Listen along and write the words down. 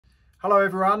Hello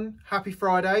everyone, happy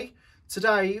Friday.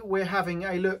 Today we're having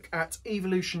a look at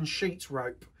Evolution sheet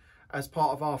rope as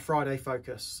part of our Friday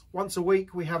focus. Once a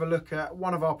week we have a look at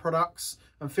one of our products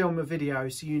and film a video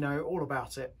so you know all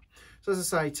about it. So as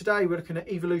I say, today we're looking at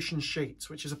Evolution sheets,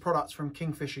 which is a product from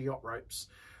Kingfisher Yacht Ropes.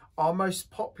 Our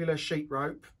most popular sheet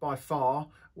rope by far.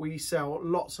 We sell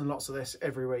lots and lots of this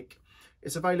every week.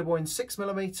 It's available in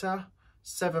 6mm,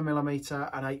 7mm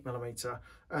and 8mm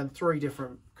and 3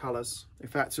 different colours. In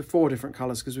fact, 4 different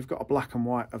colours because we've got a black and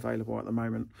white available at the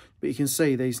moment. But you can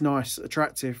see these nice,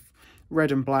 attractive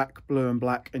red and black, blue and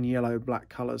black and yellow black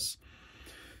colours.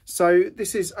 So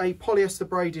this is a polyester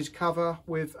braided cover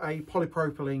with a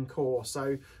polypropylene core.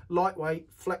 So lightweight,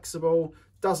 flexible,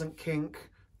 doesn't kink,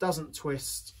 doesn't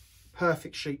twist,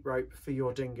 perfect sheet rope for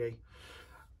your dinghy.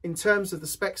 In terms of the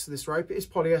specs of this rope, it is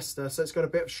polyester, so it's got a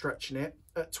bit of stretch in it.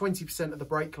 At 20% of the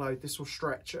break load, this will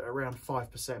stretch at around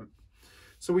 5%.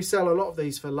 So we sell a lot of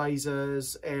these for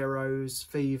lasers, aeros,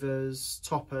 fevers,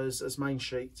 toppers as main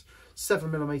sheet.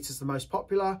 7mm is the most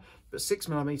popular, but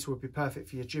 6mm would be perfect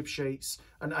for your jib sheets,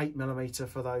 and 8mm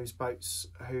for those boats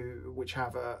which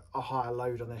have a higher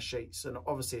load on their sheets. And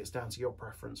obviously it's down to your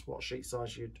preference what sheet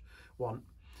size you'd want.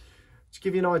 To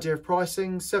give you an idea of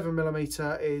pricing,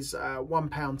 7mm is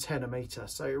 £1.10 a metre,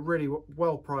 so a really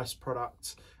well-priced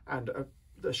product and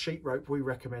the sheet rope we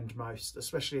recommend most,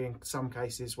 especially in some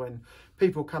cases when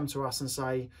people come to us and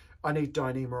say, I need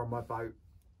Dyneema on my boat.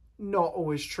 Not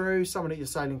always true. Someone at your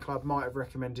sailing club might have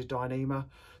recommended Dyneema,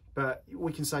 but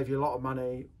we can save you a lot of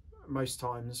money most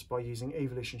times by using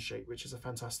Evolution sheet, which is a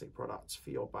fantastic product for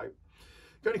your boat.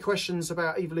 Got any questions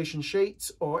about Evolution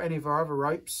sheet or any of our other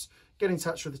ropes, get in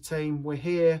touch with the team. We're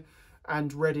here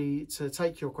and ready to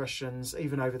take your questions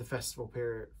even over the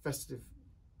festive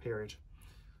period.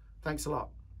 Thanks a lot.